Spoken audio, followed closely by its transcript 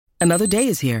Another day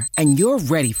is here, and you're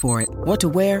ready for it. What to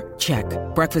wear? Check.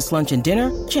 Breakfast, lunch, and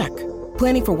dinner? Check.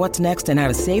 Planning for what's next and how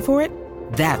to save for it?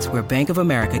 That's where Bank of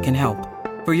America can help.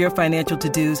 For your financial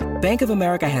to-dos, Bank of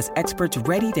America has experts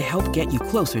ready to help get you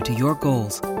closer to your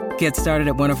goals. Get started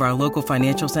at one of our local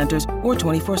financial centers or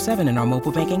 24/7 in our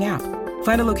mobile banking app.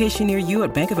 Find a location near you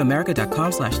at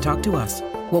bankofamerica.com/talktous.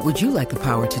 What would you like the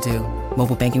power to do?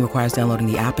 Mobile banking requires downloading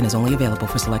the app and is only available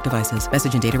for select devices.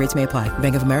 Message and data rates may apply.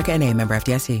 Bank of America N.A., member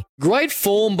FDIC. Great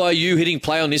form by you hitting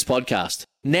play on this podcast.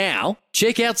 Now,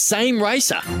 check out Same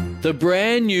Racer, the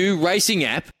brand new racing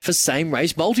app for same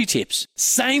race multi-tips.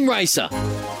 Same Racer.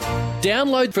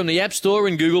 Download from the App Store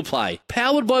and Google Play.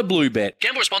 Powered by Bluebet.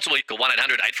 Gamble responsibly. Call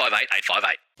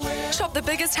 1-800-858-858. Shop the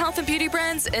biggest health and beauty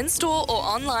brands in-store or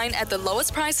online at the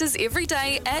lowest prices every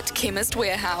day at Chemist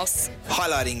Warehouse.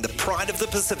 Highlighting the pride of the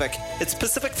Pacific, it's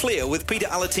Pacific Flair with Peter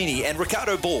Alatini and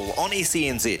Ricardo Ball on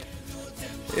SENZ.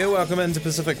 Yeah, welcome into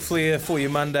Pacific Flair for your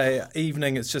Monday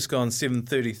evening. It's just gone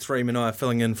 7:33. Manaia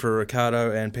filling in for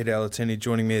Ricardo and Peter Alatini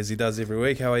joining me as he does every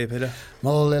week. How are you, Peter?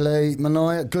 Molele,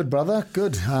 Manaia. Good, brother.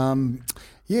 Good.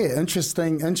 Yeah,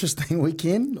 interesting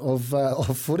weekend of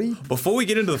footy. Before we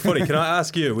get into the footy, can I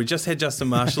ask you? We just had Justin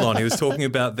Marshall on. He was talking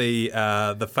about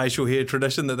the facial hair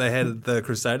tradition that they had at the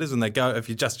Crusaders when they go. If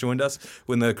you just joined us,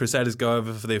 when the Crusaders go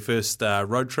over for their first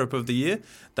road trip of the year,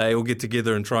 they all get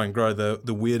together and try and grow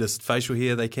the weirdest facial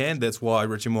hair they can. That's why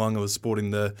Richie Mo'unga was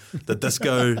sporting the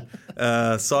disco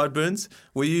sideburns.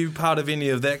 Were you part of any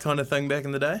of that kind of thing back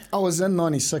in the day? I was in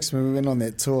 '96 when we went on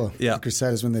that tour. Yeah. The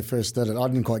Crusaders when they first did it. I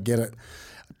didn't quite get it.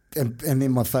 And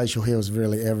then my facial hair was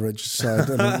really average, so it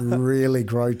didn't really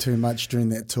grow too much during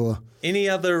that tour. Any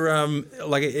other,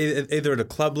 like either at a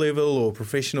club level or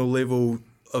professional level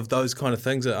of those kind of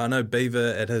things? I know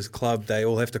Beaver at his club, they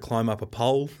all have to climb up a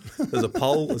pole. There's a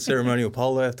pole, a ceremonial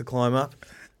pole they have to climb up.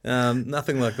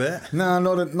 Nothing like that? No,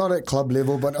 not at club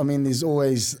level, but I mean, there's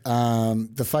always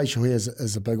the facial hair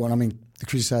is a big one. I mean, the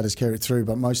Crusaders carry it through,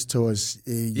 but most tours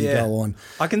you go on.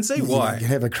 I can see why. You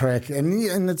have a crack,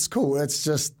 and it's cool. It's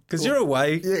just because you're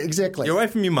away. Yeah, exactly. You're away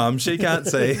from your mum. She can't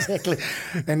see. Exactly.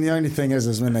 And the only thing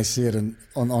is when they see it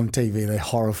on TV, they're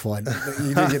horrified.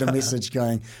 You do get a message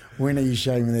going, "When are you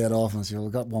shaving that off?" And I say, "Well,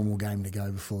 we've got one more game to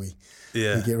go before we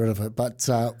get rid of it." But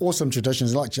awesome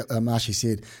traditions, like Marshy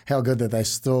said. How good that they're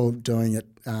still doing it.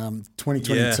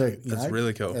 2022. Yeah, that's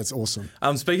really cool. That's awesome.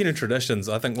 Speaking of traditions,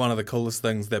 I think one of the coolest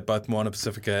things that both Moana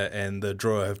Pacifica and the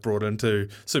Drua have brought into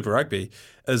Super Rugby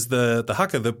is the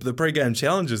haka, the pre-game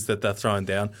challenges that they're throwing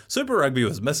down. Super Rugby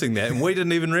was missing that, and we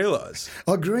didn't even realise.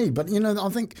 I agree, but I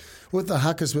think with the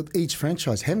hakas, with each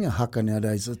franchise, having a haka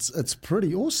nowadays, it's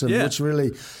pretty awesome. Yeah. Which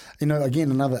really,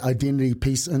 again, another identity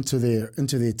piece into their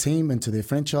team, into their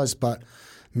franchise, but.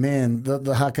 Man,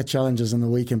 the haka challenges in the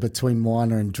weekend between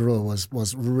Moana and Drua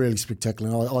was really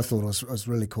spectacular. I thought it was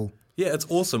really cool. Yeah, it's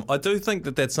awesome. I do think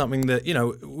that that's something that,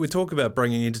 we talk about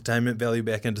bringing entertainment value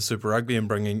back into Super Rugby and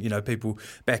bringing, people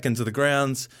back into the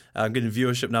grounds, getting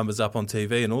viewership numbers up on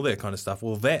TV and all that kind of stuff.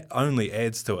 Well, that only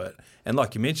adds to it. And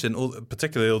like you mentioned,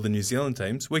 particularly all the New Zealand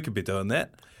teams, we could be doing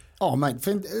that. Oh, mate,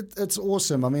 it's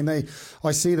awesome. I mean,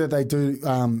 I see that they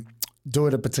do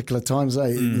it at particular times,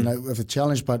 with a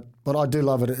challenge, but I do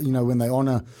love it, when they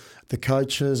honour the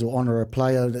coaches or honour a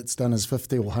player that's done his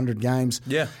 50 or 100 games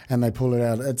and they pull it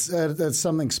out. It's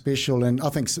something special and I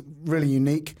think it's really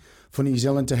unique for New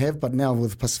Zealand to have, but now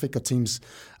with Pacifica teams,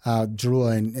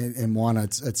 Drua and Moana,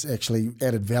 it's actually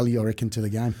added value, I reckon, to the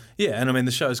game. Yeah, and I mean,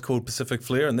 the show's called Pacific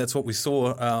Flair, and that's what we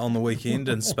saw on the weekend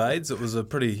in spades. It was a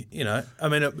pretty,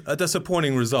 a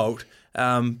disappointing result,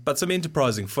 but some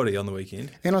enterprising footy on the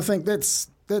weekend. And I think that's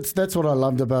what I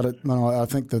loved about it. I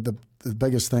think that the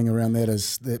biggest thing around that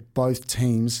is that both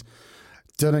teams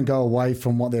didn't go away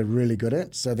from what they're really good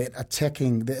at. So that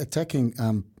attacking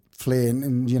Flair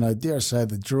and dare I say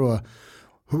the Drua,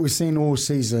 who we've seen all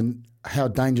season how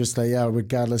dangerous they are,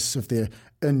 regardless if they're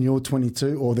in your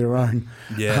 22 or their own.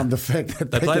 Yeah. The fact that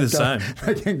they play the same.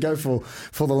 They can go for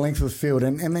the length of the field.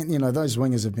 And then, those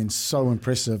wingers have been so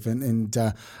impressive and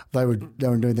they were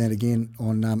doing that again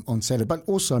on Saturday. But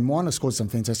also, Moana scored some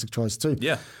fantastic tries too.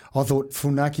 Yeah. I thought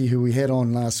Funaki, who we had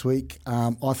on last week,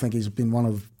 I think he's been one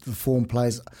of the form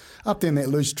players up there in that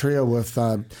loose trio with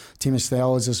Timus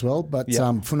Thowers as well. But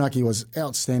Funaki was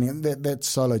outstanding. That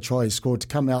solo try he scored to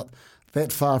come out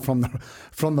that far from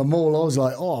the maul, I was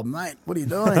like, "Oh, mate, what are you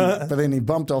doing?" But then he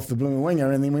bumped off the blooming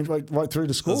winger and then went right through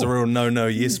to score. It was a real no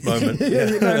yes moment.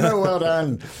 No, well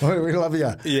done. We love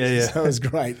you. Yeah. So it was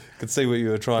great. Could see what you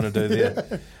were trying to do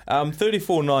there.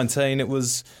 34-19, it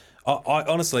was... I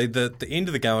honestly, the end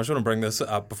of the game, I just want to bring this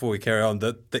up before we carry on,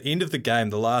 the end of the game,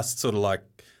 the last sort of like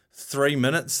 3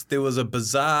 minutes, there was a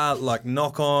bizarre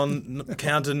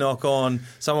counter knock on.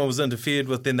 Someone was interfered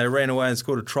with, then they ran away and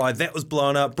scored a try. That was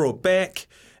blown up, brought back,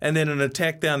 and then an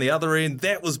attack down the other end.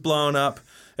 That was blown up,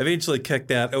 eventually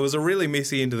kicked out. It was a really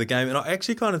messy end of the game, and I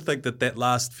actually kind of think that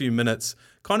last few minutes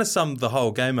kind of summed the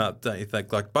whole game up, don't you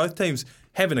think? Like both teams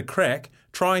having a crack,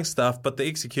 trying stuff, but the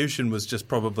execution was just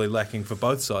probably lacking for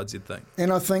both sides, you'd think.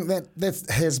 And I think that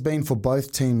has been for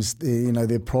both teams,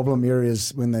 their problem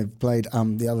areas when they've played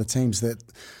the other teams, that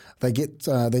they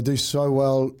do so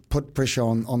well, put pressure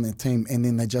on their team, and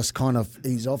then they just kind of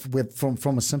ease off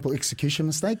from a simple execution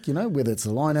mistake, whether it's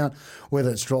a line out, whether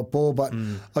it's drop ball. But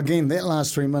again, that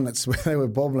last 3 minutes where they were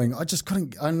bobbling, I just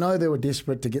couldn't. I know they were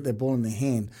desperate to get that ball in their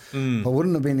hand, but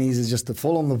wouldn't it have been easy just to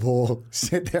fall on the ball,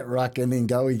 set that ruck, and then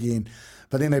go again?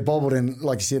 But then they bobbled and,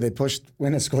 like you said, they pushed.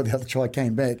 When they scored the other try,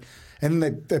 came back, and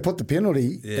then they put the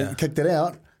penalty and kicked it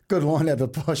out. Good line out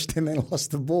of pushed, and then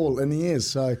lost the ball in the air.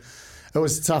 So it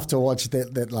was tough to watch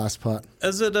that last part.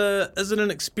 Is it an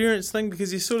experience thing?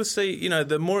 Because you sort of see,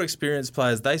 the more experienced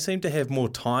players, they seem to have more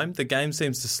time. The game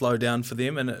seems to slow down for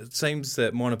them, and it seems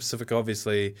that Moana Pacifica,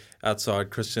 obviously outside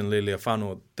Christian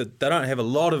Leali'afano, that they don't have a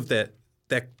lot of that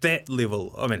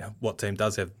level. I mean, what team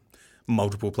does have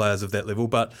multiple players of that level,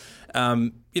 but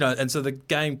and so the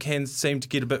game can seem to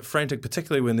get a bit frantic,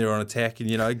 particularly when they're on attack,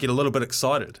 and get a little bit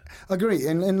excited. I agree,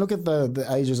 and look at the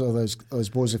ages of those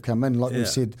boys have come in. Like we've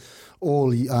said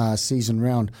all season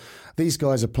round, these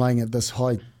guys are playing at this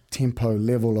high tempo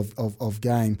level of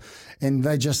game, and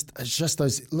it's just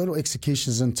those little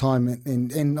executions in time,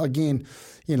 and again,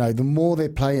 the more they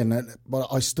play in it, but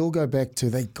I still go back to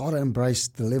they got to embrace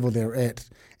the level they're at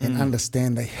and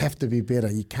understand they have to be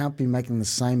better. You can't be making the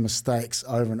same mistakes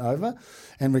over and over,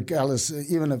 and regardless,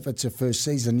 even if it's your first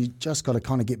season, you just got to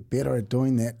kind of get better at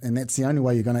doing that, and that's the only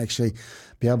way you're going to actually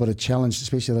be able to challenge,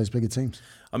 especially those bigger teams.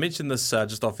 I mentioned this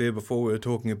just off air before we were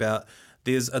talking about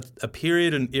there's a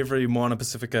period in every Moana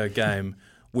Pacifica game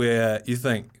where you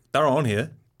think they're on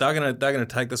here, they're gonna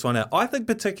take this one out. I think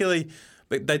particularly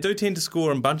they do tend to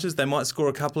score in bunches. They might score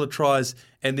a couple of tries,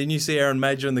 and then you see Aaron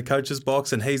Major in the coach's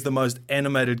box, and he's the most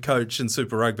animated coach in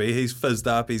Super Rugby. He's fizzed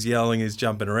up, he's yelling, he's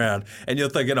jumping around, and you're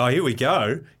thinking, oh, here we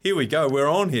go, we're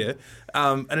on here,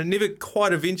 and it never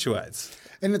quite eventuates.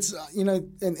 And it's,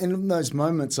 in those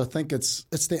moments, I think it's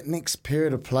that next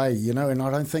period of play, and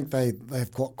I don't think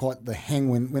they've got quite the hang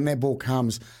when that ball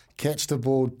comes, catch the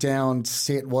ball down,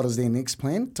 set what is their next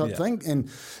plan type thing. And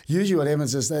usually what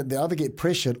happens is that they either get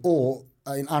pressured or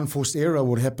an unforced error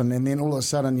would happen, and then all of a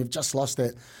sudden you've just lost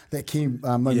that key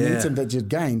momentum that you'd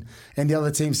gained, and the other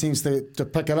team seems to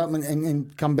pick it up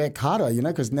and come back harder,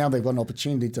 because now they've got an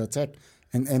opportunity to attack.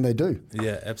 And they do.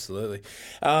 Yeah, absolutely.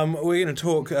 We're going to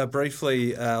talk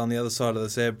briefly on the other side of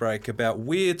this ad break about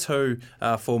where to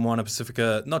for Moana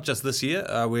Pacifica, not just this year.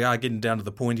 We are getting down to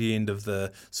the pointy end of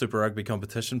the Super Rugby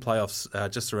competition. Playoffs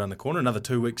just around the corner. Another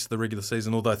 2 weeks of the regular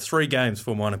season, although 3 games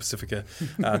for Moana Pacifica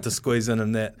to squeeze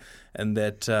in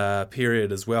that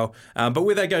period as well. But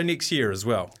where they go next year as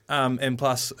well. And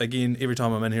plus, again, every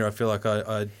time I'm in here, I feel like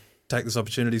I take this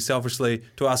opportunity selfishly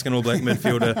to ask an All Black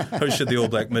midfielder who should the All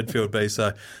Black midfield be.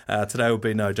 So today will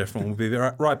be no different. We'll be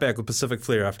right back with Pacific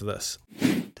Flair after this.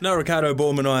 No Ricardo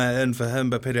Ballman in for him,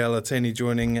 but Peter Alatini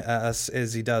joining us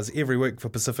as he does every week for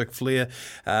Pacific Flair.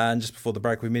 And just before the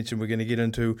break, we mentioned we're going to get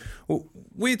into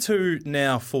where to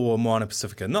now for Moana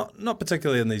Pacifica. Not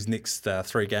particularly in these next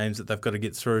 3 games that they've got to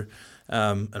get through,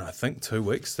 and I think 2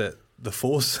 weeks that the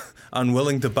Force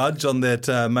unwilling to budge on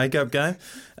that make-up game.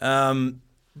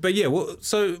 But yeah,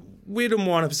 so where do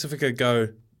Moana Pacifica go,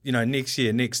 next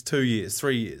year, next 2 years,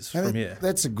 3 years from here?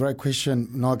 That's a great question,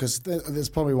 because that's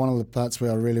probably one of the parts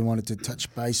where I really wanted to touch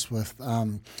base with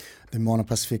the Moana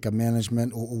Pacifica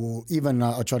management, or even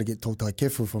I try to get Tautai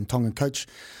Kefu from Tongan coach,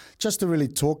 just to really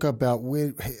talk about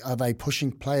where are they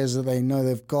pushing players that they know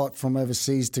they've got from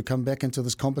overseas to come back into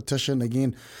this competition.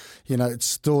 Again, it's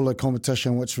still a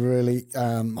competition which really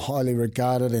highly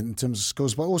regarded in terms of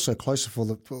skills, but also closer for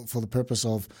the purpose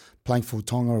of playing for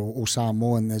Tonga or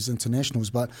Samoa and those internationals.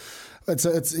 But it's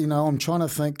I'm trying to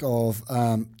think of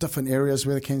different areas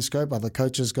where they can scope. Are the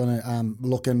coaches going to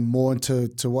look in more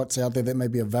into what's out there that may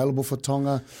be available for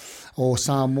Tonga or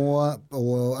Samoa,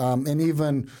 or and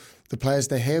even the players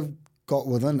they have got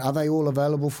within, are they all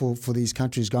available for these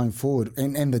countries going forward?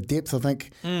 And the depth, I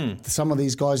think, some of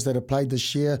these guys that have played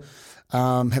this year,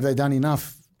 have they done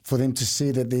enough for them to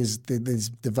see that there's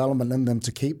development in them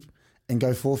to keep and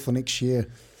go forth for next year?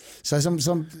 So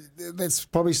that's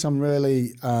probably some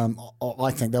really,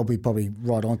 I think they'll be probably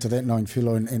right onto that, knowing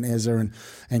Philo and Azza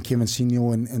and Kevin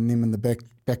Senior and them in the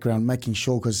background, making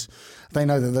sure, because they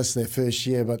know that this is their first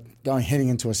year, but heading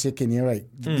into a second year,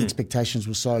 the expectations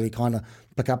will slowly kind of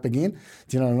pick up again.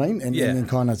 Do you know what I mean? And then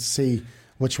kind of see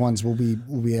which ones will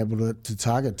be able to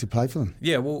target to play for them.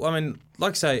 Yeah, well, I mean,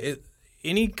 like I say,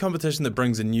 any competition that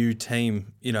brings a new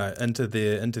team, into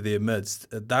their midst,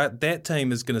 that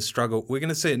team is going to struggle. We're going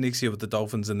to see it next year with the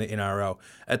Dolphins in the NRL.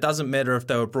 It doesn't matter if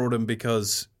they were brought in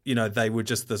because they were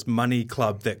just this money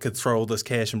club that could throw all this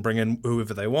cash and bring in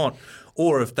whoever they want,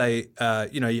 or if they,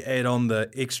 you add on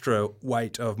the extra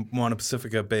weight of Moana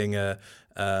Pacifica being a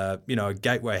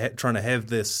gateway, trying to have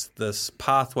this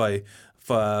pathway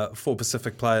for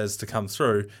Pacific players to come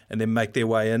through and then make their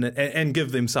way in and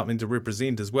give them something to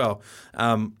represent as well.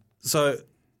 So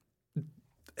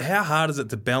how hard is it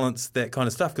to balance that kind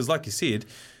of stuff? Because like you said,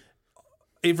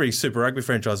 every Super Rugby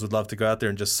franchise would love to go out there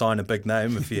and just sign a big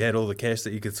name if you had all the cash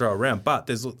that you could throw around. But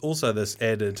there's also this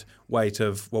added weight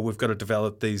of, we've got to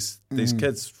develop these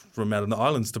kids from out on the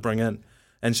islands to bring in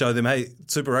and show them, hey,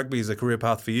 Super Rugby is a career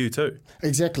path for you too.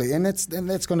 Exactly, and that's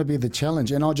going to be the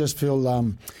challenge. And I just feel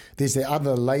there's the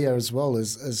other layer as well,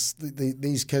 is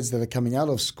these kids that are coming out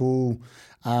of school.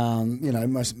 A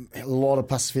lot of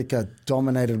Pacifica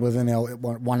dominated within our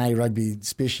 1A rugby,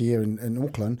 especially here in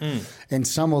Auckland. And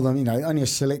some of them, only a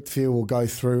select few will go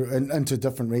through into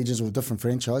different regions or different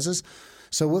franchises.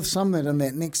 So with some that in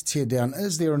that next tier down,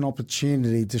 is there an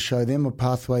opportunity to show them a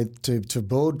pathway to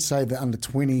build, say, the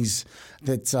under-20s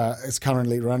that is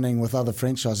currently running with other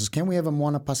franchises? Can we have a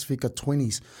Moana Pacifica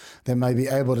 20s that may be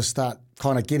able to start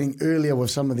kind of getting earlier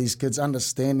with some of these kids,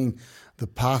 understanding the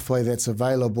pathway that's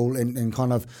available and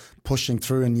kind of pushing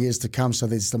through in years to come, so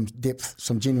there's some depth,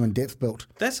 some genuine depth built?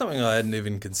 That's something I hadn't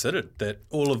even considered, that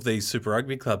all of these Super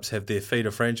Rugby clubs have their feeder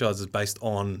franchises based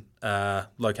on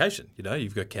location.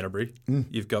 You've got Canterbury,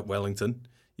 you've got Wellington,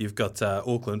 you've got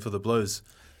Auckland for the Blues,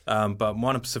 but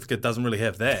Moana Pacifica doesn't really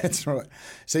have that. That's right.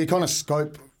 So you kind of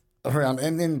scope around,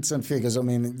 and then some figures. I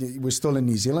mean, we're still in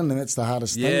New Zealand, and that's the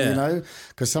hardest thing,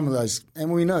 because some of those,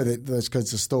 and we know that those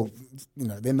kids are still,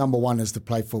 their number one is to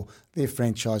play for their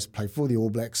franchise, play for the All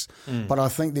Blacks. But I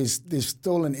think there's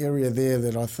still an area there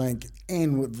that I think,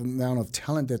 and with the amount of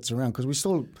talent that's around, because we're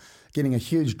still getting a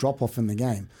huge drop off in the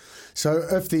game. So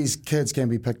if these kids can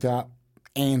be picked up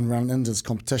and run into this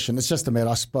competition, it's just about,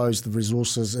 I suppose, the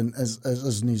resources, and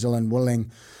is New Zealand willing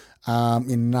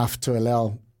enough to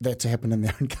allow that to happen in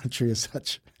their own country as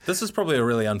such? This is probably a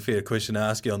really unfair question to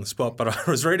ask you on the spot, but I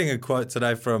was reading a quote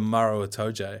today from Maro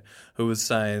Itoje, who was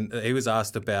saying, he was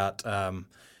asked about,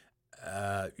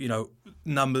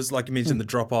 numbers, like you mentioned, the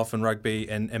drop-off in rugby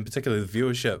and particularly the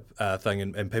viewership thing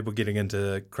and people getting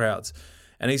into crowds.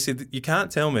 And he said, you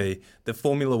can't tell me that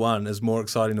Formula One is more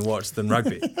exciting to watch than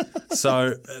rugby.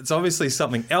 So it's obviously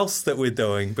something else that we're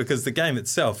doing, because the game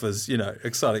itself is,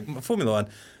 exciting. Formula One,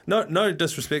 no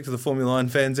disrespect to the Formula One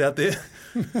fans out there.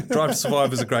 Drive to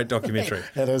Survive is a great documentary.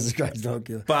 It is a great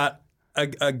documentary. But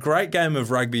a great game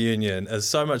of rugby union is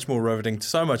so much more riveting,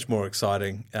 so much more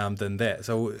exciting than that.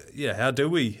 So how do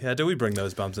we bring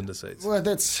those bums into seats? Well,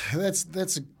 that's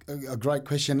a great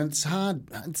question. It's hard.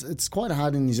 It's quite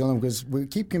hard in New Zealand, because we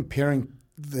keep comparing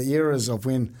the eras of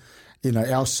when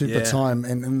our super time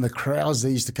and the crowds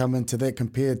that used to come into that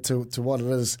compared to what it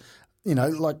is.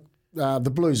 Like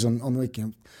the Blues on the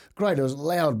weekend. Great, it was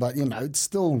loud, but it's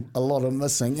still a lot of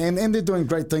missing. And they're doing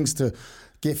great things to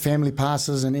get family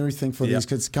passes and everything for these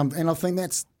kids to come. And I think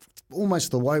that's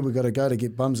almost the way we've got to go to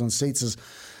get bums on seats, is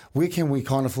where can we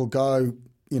kind of forego,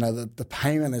 the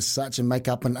payment as such, and make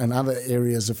up in other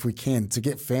areas if we can, to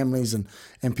get families and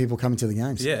people coming to the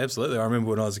games. Yeah, absolutely. I remember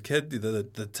when I was a kid,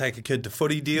 the take a kid to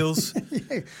footy deals.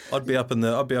 I'd be up in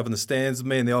the stands.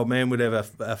 Me and the old man would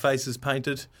have our faces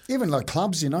painted. Even like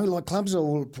clubs, clubs are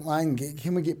all playing.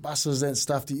 Can we get buses and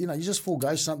stuff? You just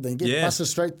forego something. Get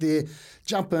buses straight there,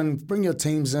 jump in, bring your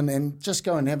teams in, and just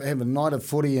go and have a night of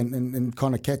footy and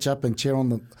kind of catch up and cheer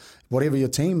on whatever your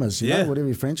team is, whatever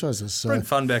your franchise is. So, bring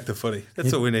fun back to footy.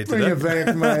 That's what we need to do. Bring it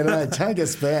back, mate. Take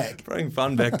us back. Bring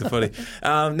fun back to footy.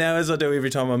 Now, as I do every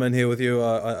time I'm in here with you,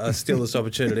 I steal this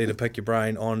opportunity to pick your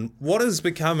brain on what is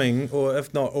becoming, or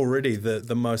if not already,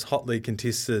 the most hotly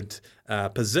contested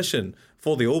position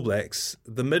for the All Blacks,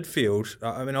 the midfield.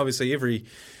 I mean, obviously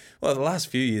the last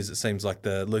few years it seems like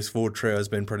the loose forward trio has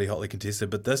been pretty hotly contested,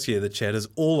 but this year the chat is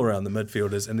all around the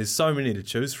midfielders, and there's so many to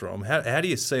choose from. How do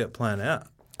you see it playing out?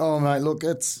 Oh, mate, look,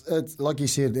 it's like you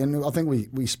said, and I think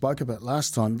we spoke about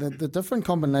last time, the different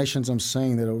combinations I'm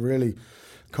seeing that are really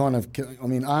kind of,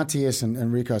 RTS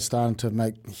and Rico are starting to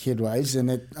make headways,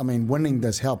 and winning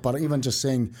does help, but even just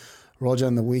seeing Roger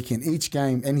in the weekend, each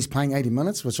game, and he's playing 80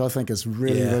 minutes, which I think is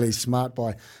really, really smart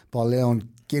by Leon,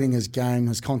 getting his game,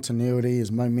 his continuity,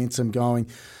 his momentum going.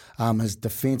 His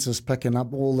defence is picking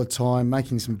up all the time,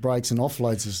 making some breaks and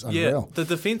offloads is unreal. Yeah, the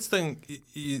defence thing,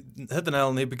 you hit the nail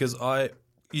on there because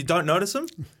you don't notice him,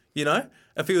 you know?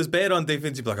 If he was bad on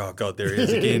defence, you'd be like, oh, God, there he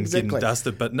is again, Exactly. getting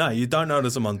dusted. But no, you don't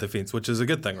notice him on defence, which is a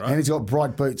good thing, right? And he's got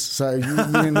bright boots, so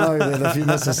you know that if he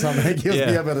misses something, he'll be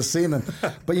able to see them.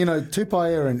 But,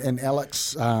 Tupaia and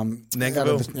Alex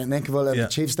Nankivell at the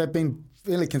Chiefs, they've been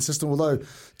fairly consistent, although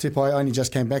Tupaia only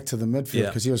just came back to the midfield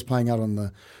because he was playing out on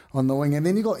the wing. And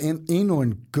then you got Eno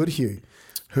and Goodhue,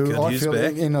 who I feel,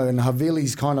 back. and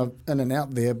Havili's kind of in and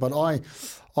out there. But I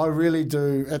really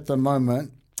do, at the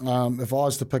moment, if I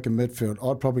was to pick a midfield,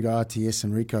 I'd probably go RTS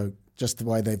and Rico, just the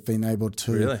way they've been able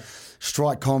to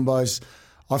strike combos.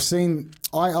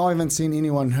 I haven't seen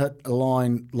anyone hit a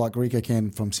line like Rico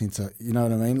can from centre. You know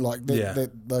what I mean? Like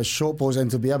those short balls, and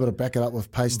to be able to back it up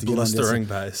with pace to blistering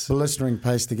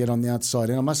pace to get on the outside.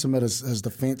 And I must admit, his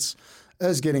defence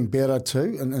is getting better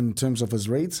too in terms of his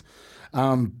reads.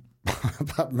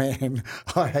 But man,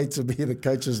 I hate to be the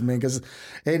coach's man because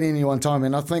at any one time,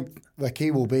 and I think the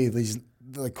key will be the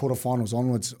quarterfinals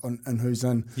onwards and who's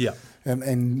in,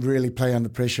 and really play under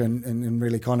pressure and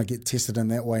really kind of get tested in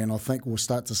that way. And I think we'll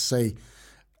start to see,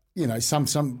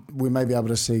 some we may be able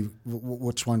to see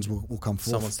which ones will come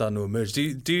forth. Someone's starting to emerge.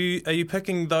 Are you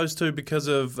picking those two because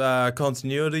of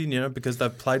continuity? Because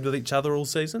they've played with each other all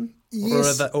season,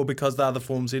 yes, or because they're the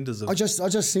form centres? I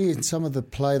just see in some of the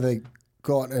play they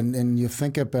got, and you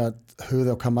think about who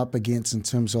they'll come up against in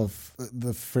terms of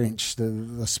the French,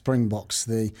 the Springboks.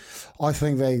 I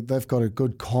think they've got a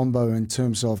good combo in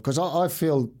terms of, because I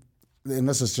feel, and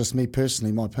this is just me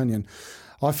personally, my opinion,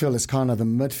 I feel it's kind of the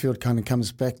midfield kind of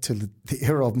comes back to the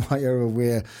era of my era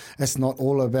where it's not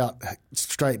all about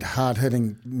straight,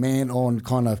 hard-hitting, man-on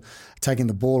kind of taking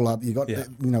the ball up. You got,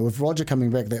 with Roger coming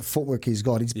back, that footwork he's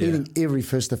got, he's beating every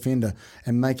first defender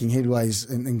and making headways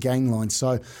in game lines.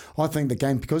 So I think the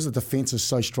game, because the defence is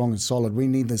so strong and solid, we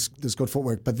need this good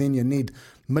footwork, but then you need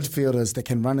midfielders that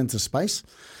can run into space.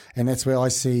 And that's where I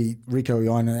see Rico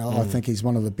Ioane. I think he's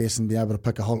one of the best and be able to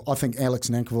pick a hole. I think Alex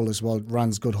Nankivell as well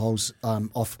runs good holes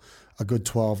off a good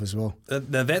 12 as well.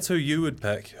 Now, that's who you would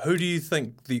pick. Who do you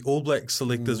think the All Black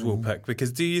selectors will pick?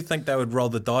 Because do you think they would roll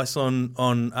the dice on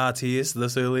RTS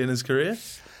this early in his career?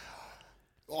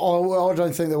 Oh, well, I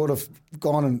don't think they would have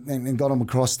gone and got him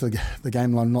across the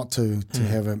game line not to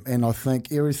have him. And I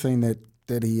think everything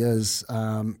that he is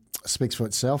speaks for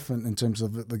itself in terms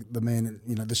of the man,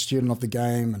 the student of the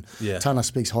game. And Tana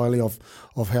speaks highly of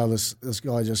how this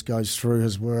guy just goes through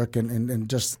his work and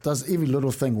just does every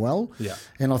little thing well. Yeah.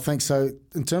 And I think so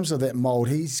in terms of that mould,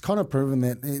 he's kind of proven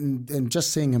that, and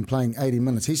just seeing him playing 80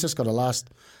 minutes, he's just got to last,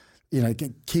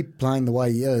 keep playing the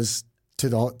way he is to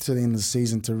the end of the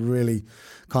season to really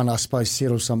kind of, I suppose,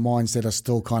 settle some minds that are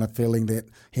still kind of feeling that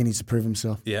he needs to prove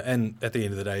himself. Yeah, and at the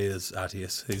end of the day, he is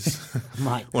RTS. He's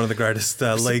one of the greatest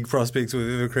league prospects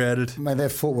we've ever created. Mate,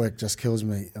 that footwork just kills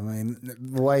me. I mean,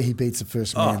 the way he beats the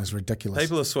first man is ridiculous.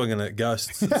 People are swinging at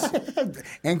ghosts.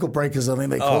 Ankle breakers, I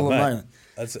think they call them, mate.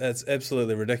 It's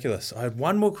absolutely ridiculous. I had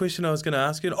one more question I was going to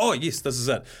ask you. Oh, yes, this is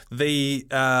it. The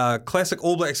classic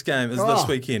All Blacks game is this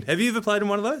weekend. Have you ever played in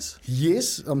one of those?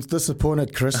 Yes. I'm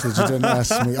disappointed, Chris, that you didn't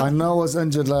ask me. I know I was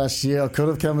injured last year. I could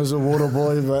have come as a water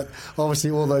boy, but obviously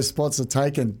all those spots are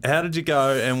taken. How did you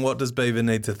go, and what does Beaver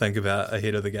need to think about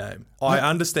ahead of the game? I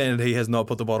understand he has not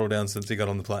put the bottle down since he got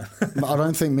on the plane. I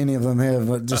don't think many of them have,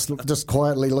 but just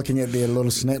quietly looking at their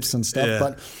little snaps and stuff. Yeah.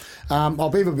 But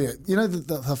Beaver,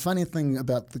 the funny thing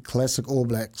about the classic All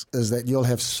Blacks is that you'll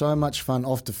have so much fun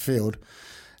off the field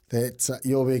that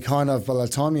you'll be kind of, by the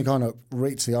time you kind of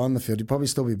reach the field, you'll probably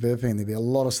still be burping. There'll be a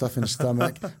lot of stuff in your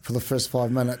stomach for the first 5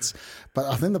 minutes. But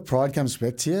I think the pride comes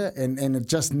back to you, and it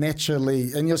just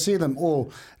naturally, and you'll see them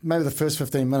all, maybe the first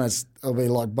 15 minutes will be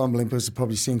like bumbling because they're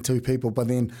probably seeing two people, but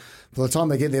then by the time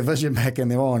they get their vision back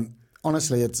and they're on,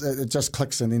 honestly, it just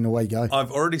clicks and then away you go.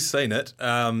 I've already seen it.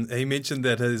 He mentioned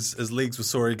that his legs were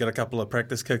sore. He got a couple of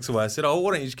practice kicks away. I said, why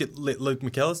don't you just let Luke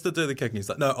McAllister do the kicking? He's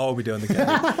like, no, I'll be doing the kicking.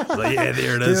 I was like, yeah,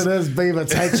 there it is. There it is, Beaver.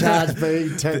 Take charge, B.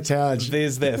 Take charge.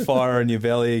 There's that fire in your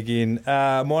belly again.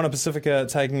 Moana Pacifica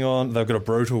taking on, they've got a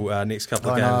brutal next couple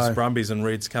of games. Brumbies and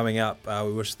Reds coming up.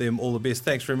 We wish them all the best.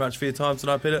 Thanks very much for your time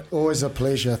tonight, Peter. Always a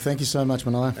pleasure. Thank you so much,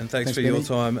 Manaia. And thanks for your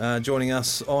time joining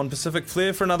us on Pacific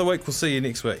Flair for another week. We'll see you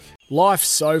next week. Life's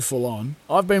so full on.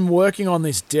 I've been working on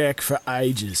this deck for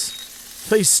ages.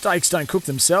 These steaks don't cook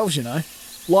themselves,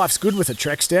 Life's good with a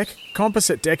Trex deck.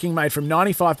 Composite decking made from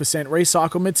 95%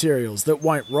 recycled materials that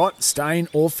won't rot, stain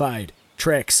or fade.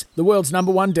 Trex, the world's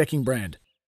 #1 decking brand.